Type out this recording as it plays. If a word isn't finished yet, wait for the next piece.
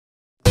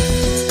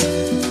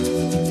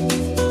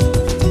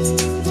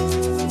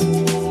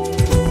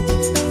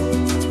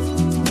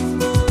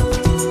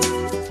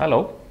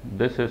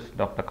This is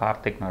Dr.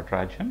 Karthic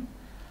Natarajan.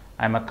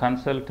 I am a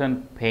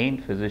consultant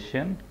pain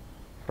physician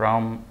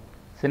from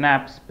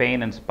Synapse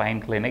Pain and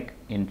Spine Clinic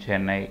in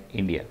Chennai,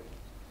 India.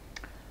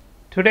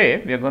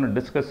 Today we are going to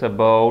discuss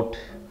about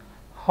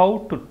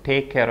how to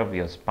take care of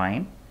your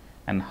spine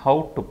and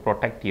how to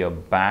protect your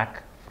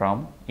back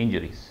from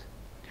injuries.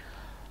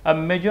 A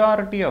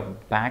majority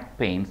of back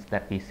pains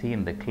that we see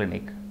in the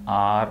clinic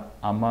are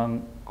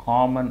among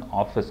common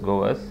office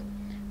goers.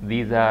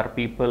 These are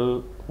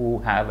people who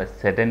have a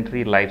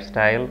sedentary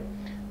lifestyle.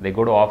 They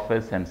go to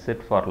office and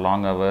sit for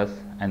long hours,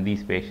 and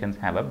these patients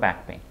have a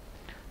back pain.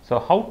 So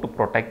how to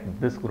protect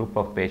this group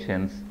of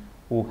patients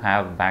who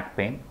have back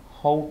pain?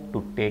 How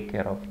to take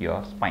care of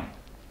your spine?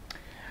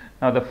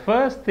 Now, the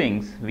first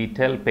things we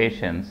tell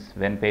patients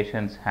when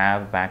patients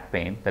have back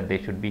pain that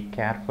they should be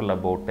careful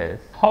about is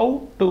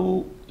how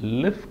to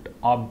lift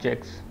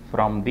objects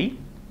from the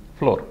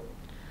floor.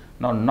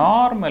 Now,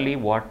 normally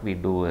what we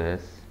do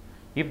is,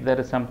 if there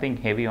is something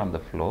heavy on the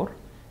floor,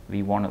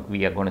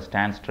 we are going to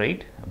stand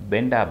straight,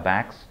 bend our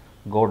backs,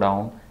 go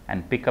down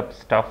and pick up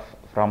stuff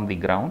from the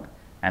ground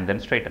and then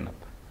straighten up.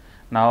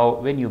 Now,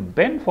 when you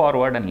bend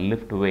forward and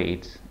lift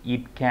weights,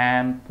 it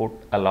can put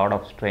a lot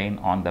of strain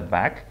on the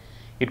back.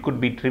 It could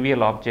be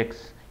trivial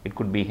objects, it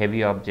could be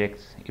heavy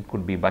objects, it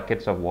could be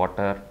buckets of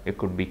water, it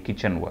could be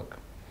kitchen work.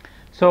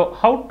 So,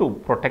 how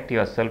to protect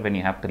yourself when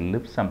you have to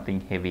lift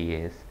something heavy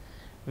is,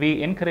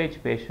 we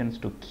encourage patients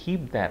to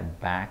keep their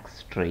back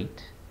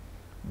straight,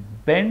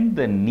 bend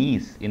the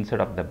knees instead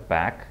of the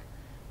back,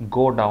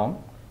 go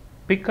down,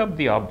 pick up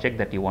the object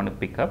that you want to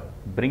pick up,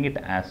 bring it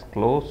as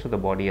close to the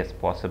body as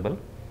possible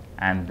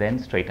and then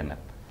straighten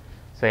up.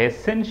 So,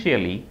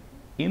 essentially,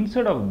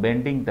 instead of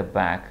bending the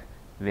back,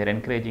 we are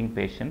encouraging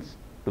patients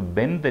to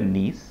bend the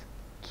knees,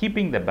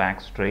 keeping the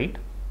back straight,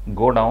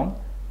 go down,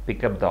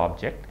 pick up the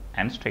object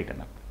and straighten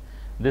up.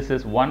 This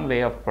is one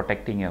way of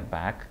protecting your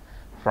back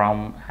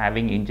from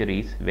having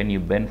injuries when you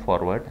bend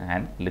forward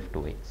and lift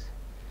weights.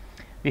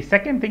 The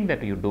second thing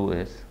that you do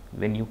is,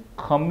 when you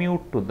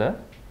commute to the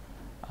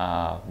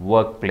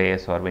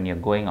workplace or when you're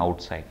going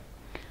outside.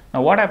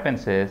 Now, what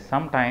happens is,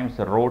 sometimes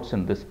the roads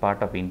in this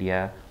part of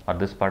India or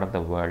this part of the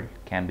world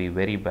can be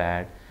very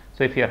bad.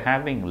 So, if you're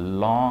having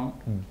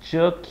long,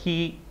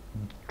 jerky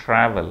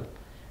travel,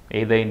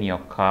 either in your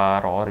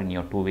car or in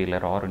your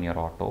two-wheeler or in your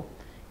auto,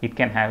 it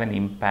can have an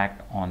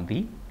impact on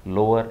the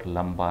lower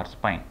lumbar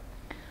spine.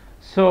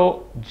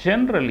 So,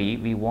 generally,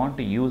 we want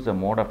to use a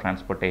mode of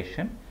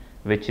transportation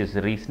which is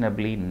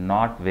reasonably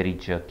not very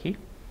jerky.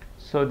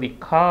 So, the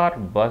car,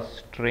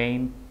 bus,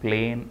 train,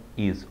 plane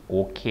is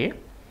okay.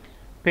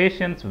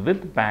 Patients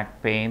with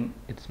back pain,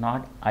 it's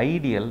not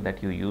ideal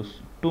that you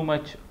use too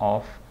much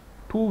of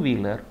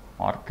two-wheeler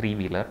or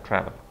three-wheeler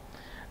travel.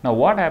 Now,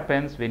 what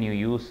happens when you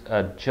use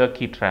a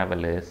jerky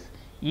travel is,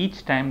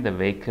 each time the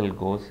vehicle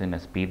goes in a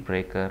speed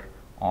breaker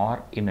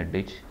or in a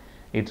ditch,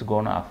 it's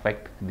going to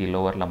affect the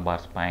lower lumbar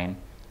spine,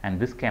 and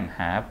this can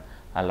have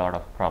a lot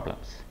of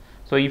problems.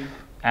 So, if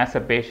as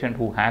a patient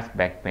who has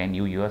back pain,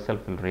 you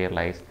yourself will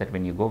realize that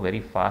when you go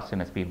very fast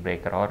in a speed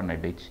breaker or in a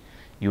ditch,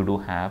 you do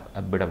have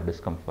a bit of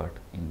discomfort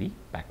in the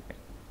back pain.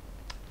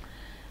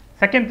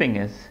 Second thing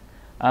is,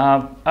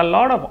 a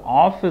lot of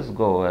office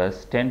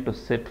goers tend to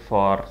sit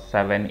for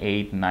 7,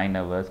 8, 9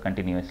 hours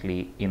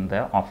continuously in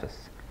the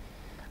office.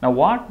 Now,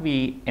 what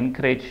we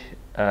encourage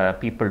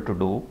people to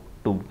do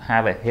to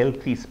have a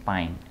healthy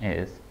spine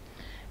is,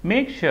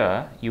 make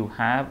sure you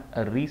have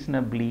a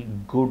reasonably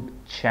good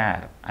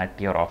chair at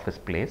your office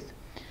place.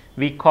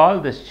 We call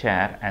this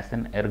chair as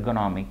an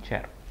ergonomic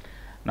chair.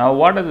 Now,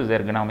 what does this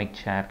ergonomic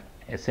chair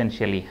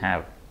essentially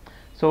have?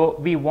 So,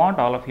 we want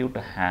all of you to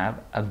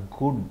have a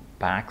good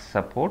back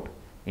support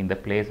in the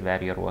place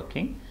where you are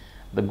working.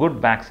 The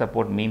good back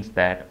support means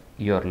that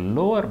your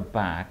lower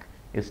back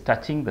is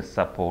touching the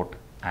support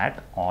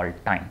at all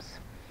times.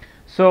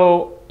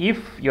 So,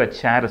 if your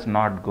chair is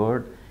not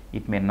good,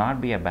 it may not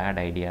be a bad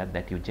idea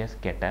that you just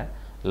get a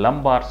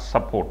lumbar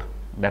support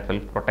that will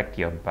protect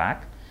your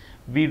back.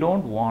 We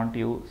don't want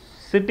you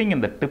sitting in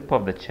the tip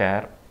of the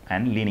chair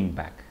and leaning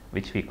back,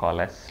 which we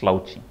call as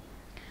slouching.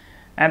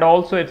 And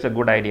also, it's a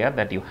good idea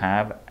that you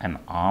have an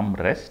arm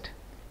rest,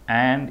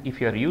 and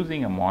if you are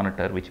using a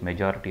monitor, which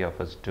majority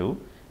of us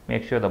do,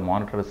 make sure the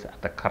monitor is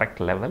at the correct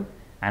level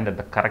and at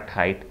the correct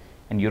height,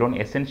 and you don't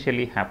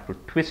essentially have to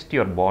twist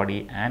your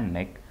body and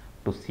neck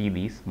to see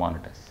these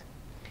monitors.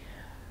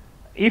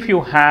 If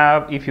you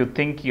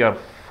think your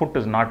foot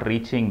is not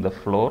reaching the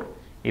floor,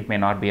 it may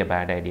not be a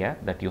bad idea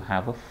that you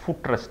have a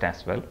footrest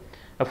as well.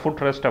 A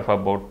footrest of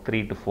about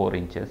 3 to 4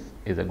 inches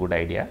is a good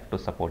idea to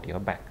support your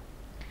back.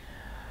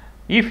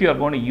 If you are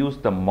going to use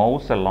the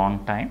mouse a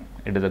long time,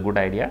 it is a good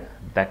idea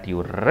that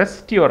you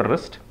rest your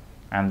wrist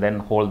and then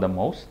hold the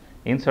mouse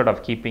instead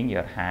of keeping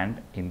your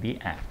hand in the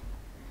air.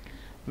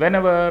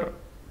 Whenever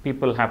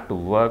people have to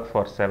work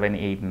for 7,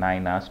 8,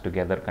 9 hours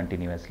together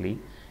continuously,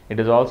 it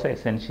is also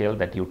essential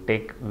that you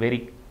take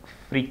very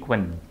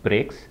frequent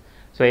breaks.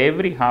 So,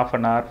 every half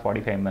an hour,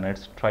 45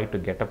 minutes, try to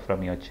get up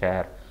from your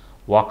chair,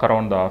 walk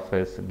around the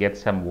office, get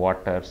some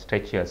water,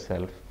 stretch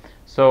yourself,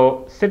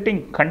 So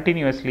sitting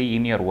continuously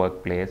in your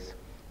workplace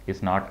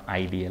is not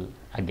ideal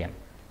again.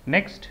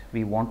 Next,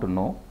 we want to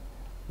know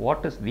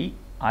what is the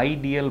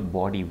ideal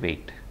body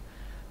weight.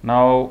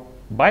 Now,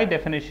 by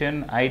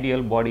definition,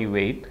 ideal body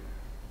weight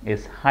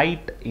is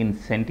height in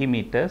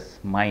centimeters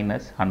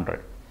minus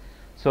 100.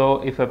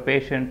 So if a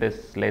patient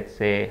is, let's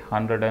say,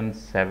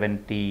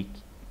 170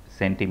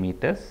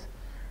 centimeters,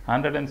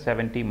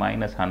 170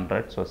 minus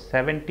 100, so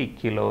 70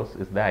 kilos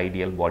is the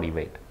ideal body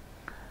weight.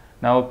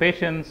 Now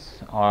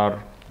patients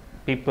or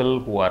people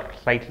who are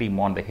slightly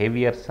more on the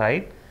heavier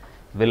side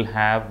will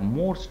have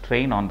more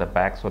strain on the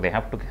back, so they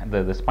have to,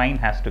 the spine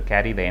has to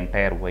carry the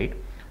entire weight,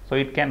 so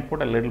it can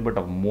put a little bit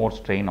of more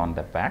strain on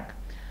the back.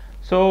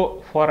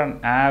 So for an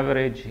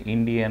average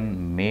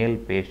Indian male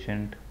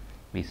patient,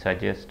 we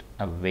suggest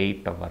a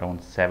weight of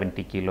around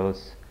 70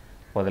 kilos.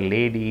 For the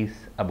ladies,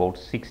 about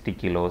 60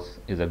 kilos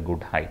is a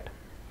good height.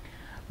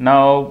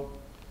 Now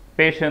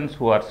patients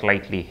who are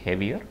slightly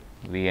heavier,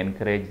 we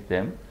encourage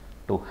them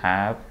to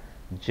have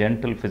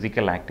gentle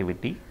physical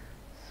activity.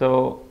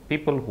 So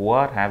people who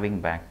are having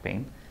back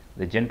pain,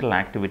 the gentle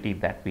activity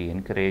that we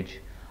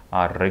encourage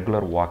are regular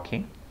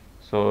walking.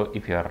 So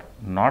if you are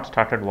not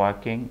started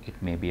walking, it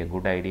may be a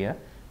good idea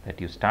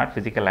that you start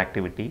physical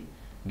activity,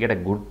 get a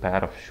good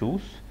pair of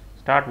shoes,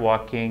 start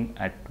walking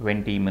at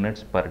 20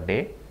 minutes per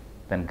day,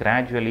 then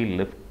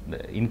gradually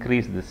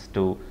increase this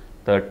to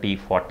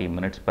 30-40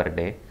 minutes per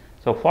day.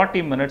 So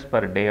 40 minutes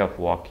per day of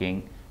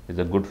walking is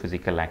a good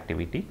physical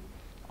activity.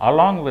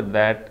 Along with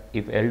that,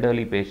 if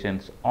elderly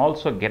patients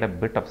also get a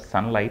bit of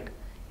sunlight,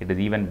 it is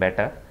even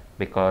better,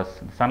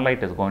 because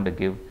sunlight is going to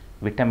give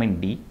vitamin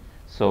D.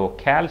 So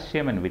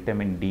calcium and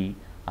vitamin D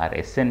are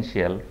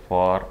essential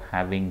for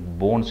having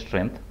bone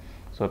strength.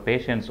 So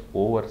patients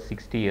over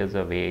 60 years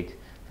of age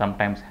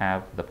sometimes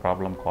have the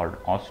problem called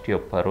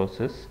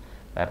osteoporosis,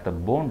 where the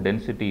bone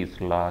density is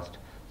lost.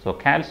 So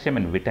calcium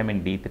and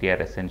vitamin D3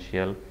 are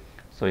essential.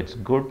 So it's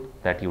good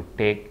that you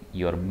take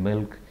your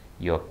milk,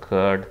 your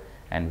curd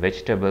and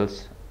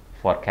vegetables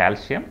for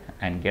calcium,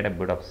 and get a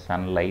bit of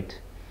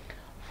sunlight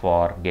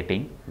for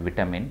getting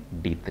vitamin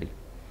D3.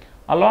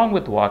 Along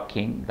with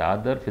walking, the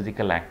other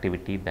physical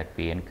activity that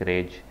we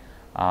encourage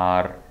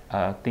are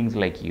things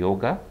like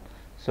yoga.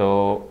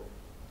 So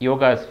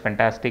yoga is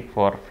fantastic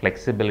for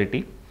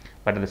flexibility,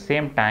 but at the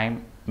same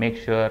time, make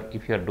sure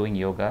if you are doing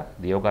yoga,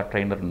 the yoga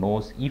trainer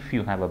knows if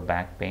you have a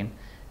back pain,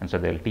 and so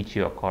they will teach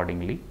you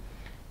accordingly.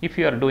 If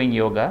you are doing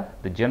yoga,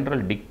 the general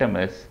dictum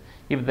is,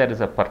 if there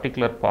is a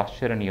particular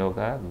posture in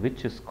yoga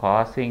which is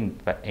causing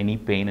any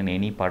pain in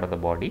any part of the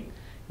body,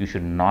 you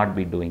should not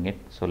be doing it.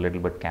 So a little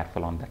bit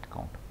careful on that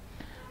count.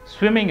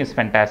 Swimming is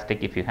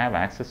fantastic. If you have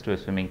access to a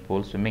swimming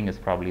pool, swimming is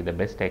probably the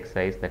best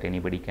exercise that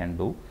anybody can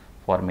do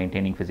for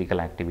maintaining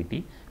physical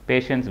activity.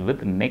 Patients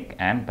with neck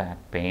and back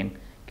pain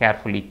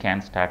carefully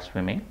can start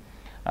swimming.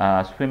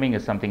 Swimming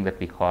is something that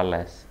we call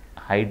as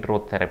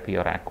hydrotherapy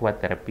or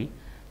aquatherapy.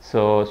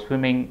 So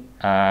swimming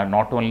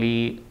not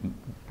only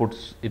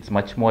it's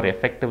much more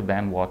effective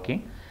than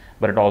walking,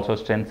 but it also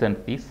strengthens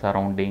the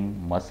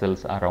surrounding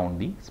muscles around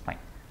the spine.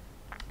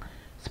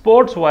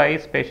 Sports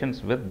wise,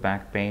 patients with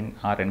back pain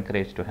are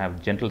encouraged to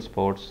have gentle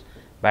sports.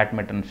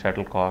 Badminton,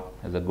 shuttlecock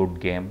is a good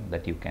game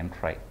that you can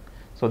try.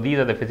 So these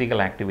are the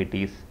physical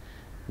activities: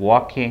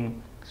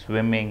 walking,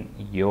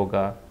 swimming,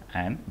 yoga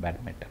and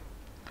badminton.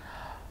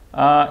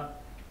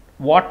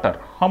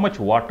 Water, how much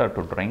water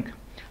to drink?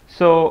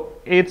 So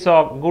it's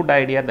a good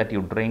idea that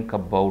you drink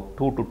about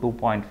 2 to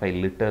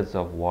 2.5 liters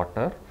of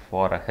water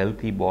for a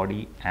healthy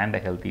body and a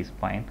healthy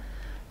spine.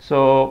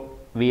 So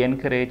we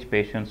encourage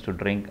patients to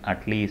drink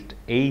at least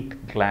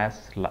 8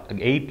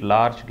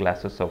 large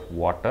glasses of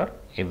water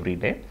every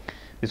day.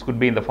 This could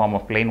be in the form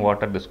of plain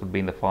water, this could be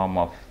in the form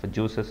of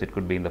juices, it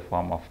could be in the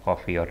form of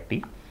coffee or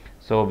tea.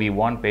 So we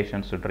want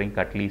patients to drink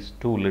at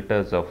least 2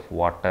 liters of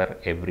water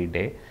every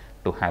day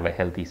to have a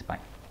healthy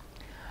spine.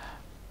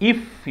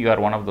 If you are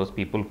one of those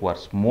people who are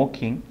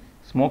smoking,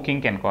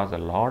 smoking can cause a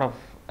lot of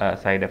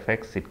side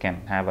effects. It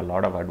can have a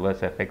lot of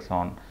adverse effects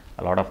on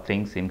a lot of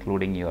things,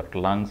 including your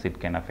lungs. It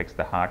can affect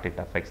the heart, it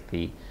affects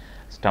the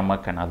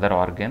stomach and other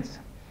organs.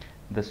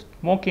 The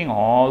smoking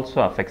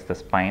also affects the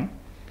spine.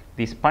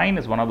 The spine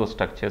is one of those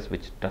structures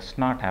which does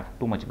not have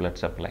too much blood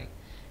supply.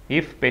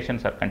 If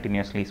patients are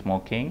continuously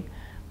smoking,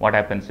 what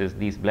happens is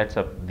the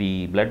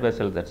blood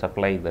vessels that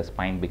supply the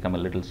spine become a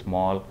little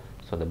small,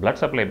 so the blood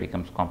supply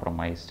becomes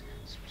compromised.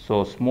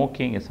 So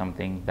smoking is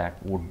something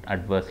that would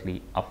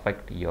adversely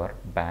affect your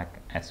back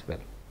as well.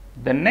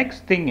 The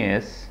next thing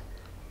is,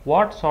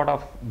 what sort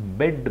of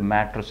bed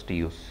mattress to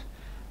use?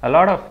 A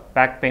lot of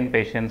back pain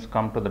patients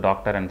come to the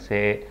doctor and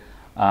say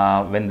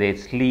when they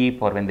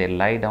sleep or when they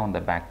lie down,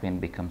 the back pain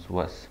becomes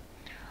worse.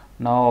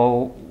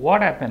 Now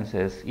what happens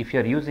is, if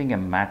you are using a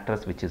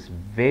mattress which is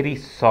very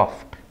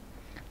soft,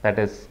 that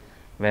is,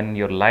 when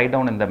you lie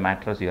down in the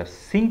mattress, you are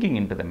sinking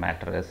into the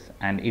mattress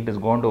and it is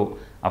going to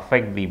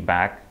affect the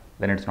back,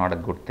 then it's not a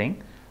good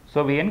thing.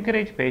 So we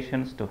encourage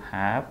patients to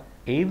have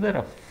either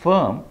a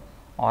firm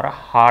or a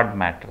hard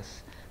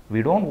mattress.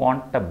 We don't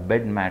want a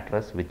bed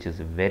mattress which is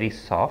very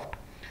soft.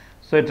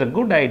 So it's a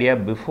good idea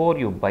before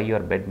you buy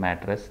your bed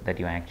mattress that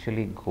you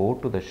actually go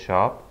to the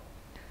shop,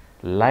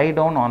 lie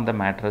down on the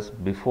mattress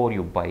before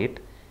you buy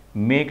it,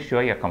 make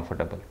sure you're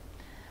comfortable.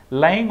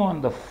 Lying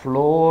on the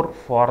floor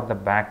for the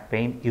back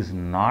pain is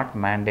not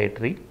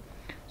mandatory.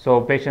 So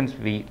patients,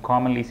 we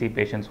commonly see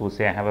patients who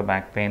say I have a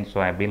back pain,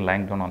 so I've been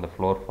lying down on the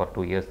floor for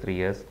 2 years, 3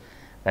 years.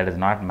 That is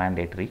not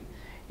mandatory.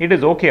 It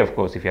is okay, of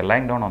course, if you're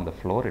lying down on the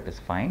floor, it is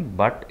fine,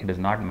 but it is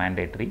not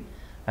mandatory.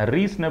 A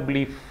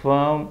reasonably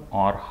firm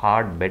or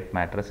hard bed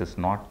mattress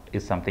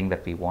is something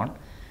that we want.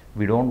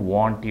 We don't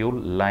want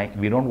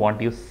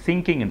you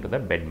sinking into the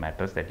bed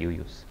mattress that you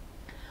use.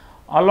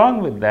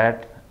 Along with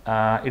that,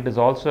 it is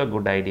also a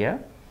good idea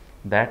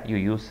that you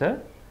use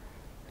a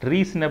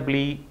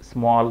reasonably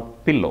small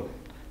pillow.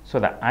 So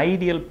the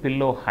ideal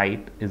pillow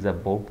height is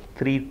about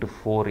 3 to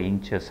 4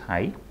 inches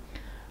high.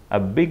 A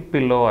big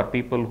pillow, or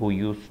people who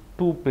use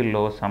 2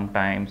 pillows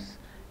sometimes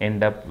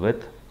end up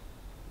with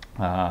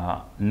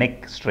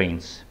neck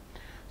strains.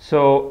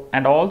 So,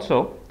 and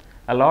also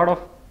a lot of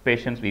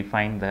patients, we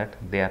find that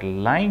they are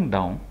lying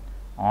down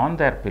on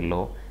their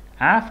pillow.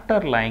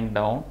 After lying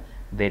down,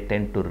 they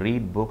tend to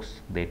read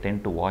books, they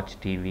tend to watch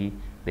TV,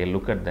 they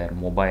look at their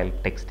mobile,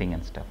 texting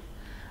and stuff.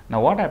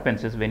 Now what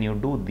happens is, when you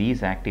do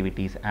these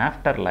activities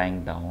after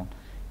lying down,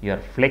 you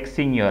are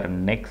flexing your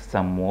neck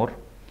some more.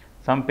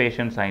 Some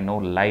patients I know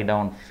lie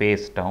down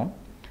face down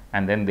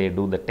and then they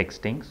do the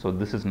texting. So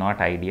this is not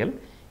ideal.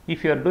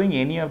 If you are doing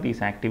any of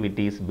these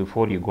activities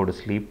before you go to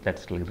sleep,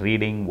 that's like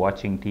reading,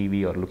 watching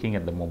TV or looking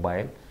at the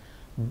mobile,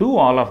 do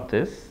all of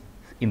this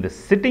in the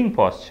sitting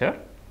posture,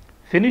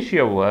 finish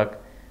your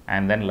work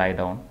and then lie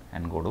down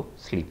and go to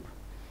sleep.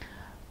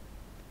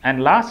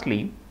 And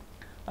lastly,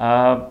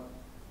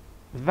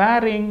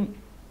 wearing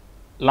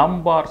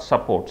lumbar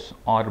supports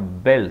or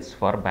belts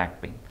for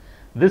back pain.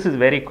 This is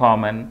very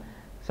common.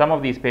 Some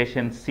of these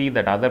patients see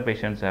that other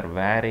patients are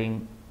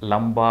wearing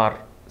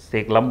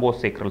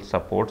lumbosacral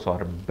supports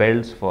or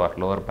belts for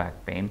lower back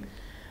pain,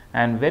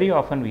 and very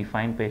often we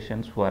find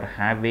patients who are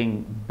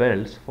having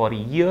belts for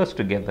years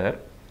together,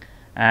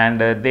 and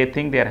they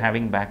think they are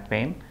having back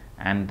pain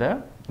and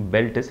the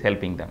belt is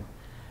helping them.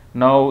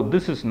 Now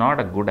this is not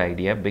a good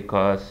idea,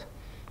 because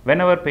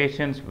whenever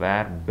patients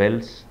wear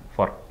belts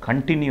for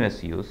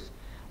continuous use,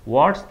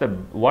 what the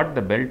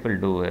belt will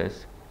do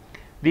is,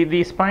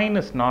 the spine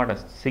is not a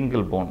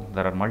single bone,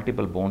 there are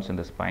multiple bones in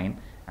the spine,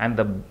 and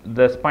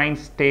the spine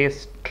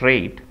stays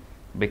straight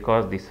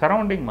because the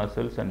surrounding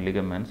muscles and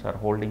ligaments are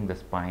holding the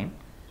spine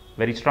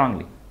very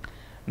strongly.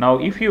 Now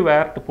if you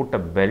were to put a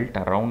belt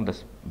around the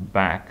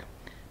back,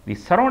 the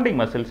surrounding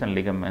muscles and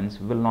ligaments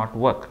will not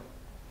work.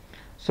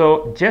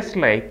 So just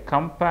like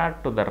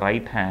compared to the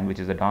right hand, which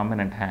is the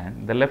dominant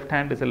hand, the left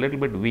hand is a little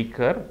bit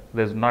weaker.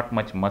 There is not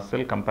much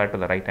muscle compared to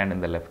the right hand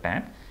in the left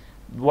hand.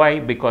 Why?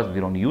 Because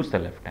we don't use the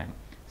left hand.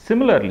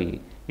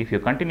 Similarly, if you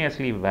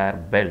continuously wear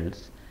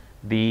belts,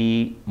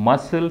 the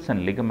muscles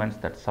and ligaments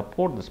that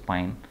support the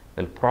spine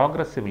will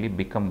progressively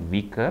become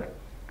weaker,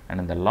 and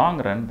in the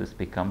long run this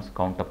becomes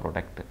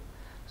counterproductive.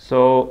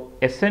 So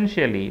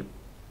essentially,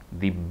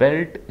 the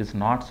belt is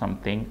not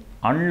something,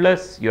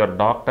 unless your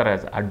doctor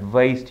has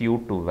advised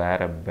you to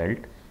wear a belt,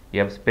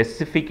 you have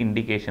specific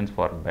indications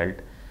for belt.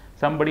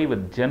 Somebody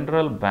with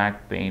general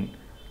back pain,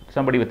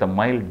 somebody with a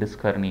mild disc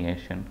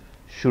herniation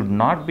should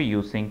not be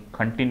using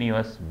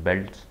continuous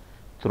belts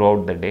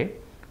throughout the day.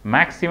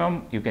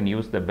 Maximum you can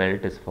use the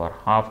belt is for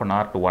half an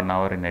hour to 1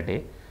 hour in a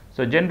day.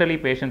 So generally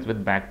patients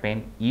with back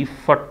pain,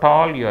 if at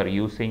all you are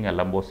using a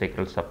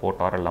lumbosacral support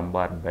or a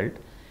lumbar belt,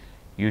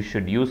 you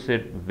should use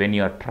it when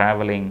you are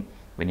traveling,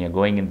 when you are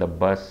going in the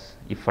bus,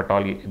 if at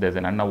all there is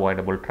an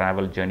unavoidable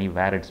travel journey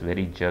where it's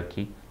very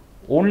jerky.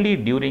 Only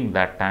during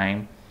that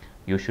time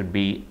you should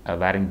be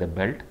wearing the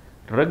belt.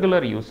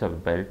 Regular use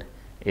of belt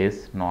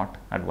is not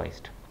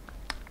advised.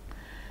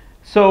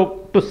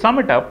 So to sum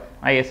it up,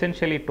 I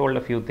essentially told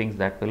a few things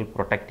that will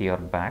protect your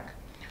back.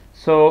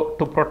 So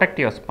to protect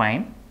your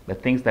spine, the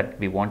things that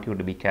we want you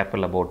to be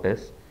careful about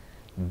is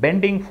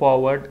bending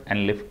forward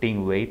and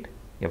lifting weight.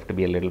 You have to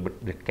be a little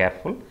bit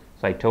careful.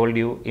 So I told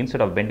you,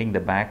 instead of bending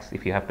the backs,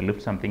 if you have to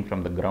lift something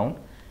from the ground,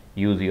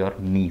 use your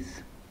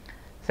knees.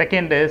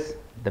 Second is,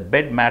 the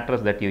bed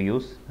mattress that you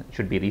use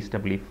should be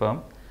reasonably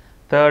firm.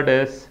 Third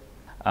is,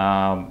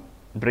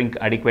 drink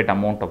adequate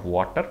amount of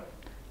water.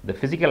 The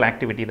physical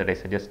activity that I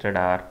suggested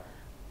are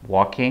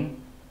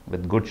walking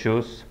with good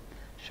shoes,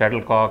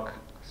 shuttlecock,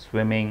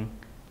 swimming,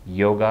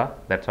 yoga,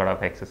 that sort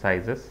of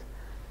exercises.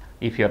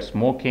 If you are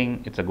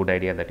smoking, it's a good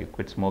idea that you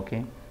quit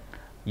smoking.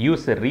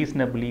 Use a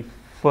reasonably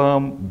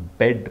firm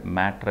bed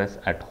mattress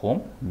at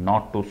home,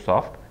 not too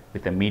soft,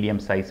 with a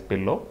medium size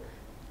pillow.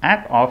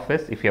 At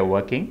office, if you are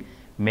working,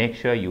 make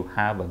sure you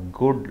have a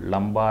good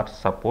lumbar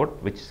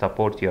support which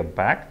supports your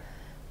back.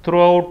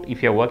 Throughout,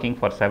 if you are working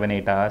for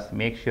 7-8 hours,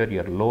 make sure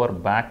your lower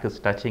back is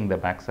touching the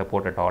back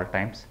support at all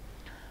times.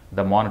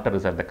 The monitor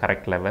is at the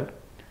correct level.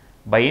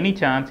 By any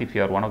chance, if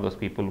you are one of those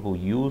people who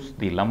use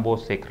the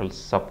lumbosacral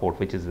support,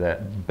 which is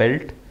the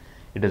belt,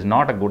 it is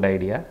not a good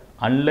idea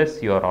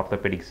unless your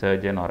orthopedic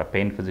surgeon or a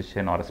pain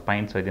physician or a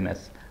spine surgeon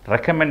has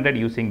recommended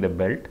using the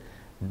belt.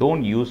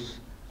 Don't use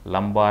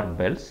lumbar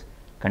belts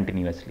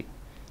continuously.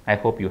 I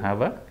hope you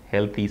have a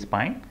healthy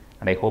spine,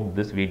 and I hope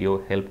this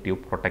video helped you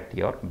protect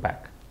your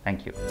back.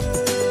 Thank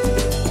you.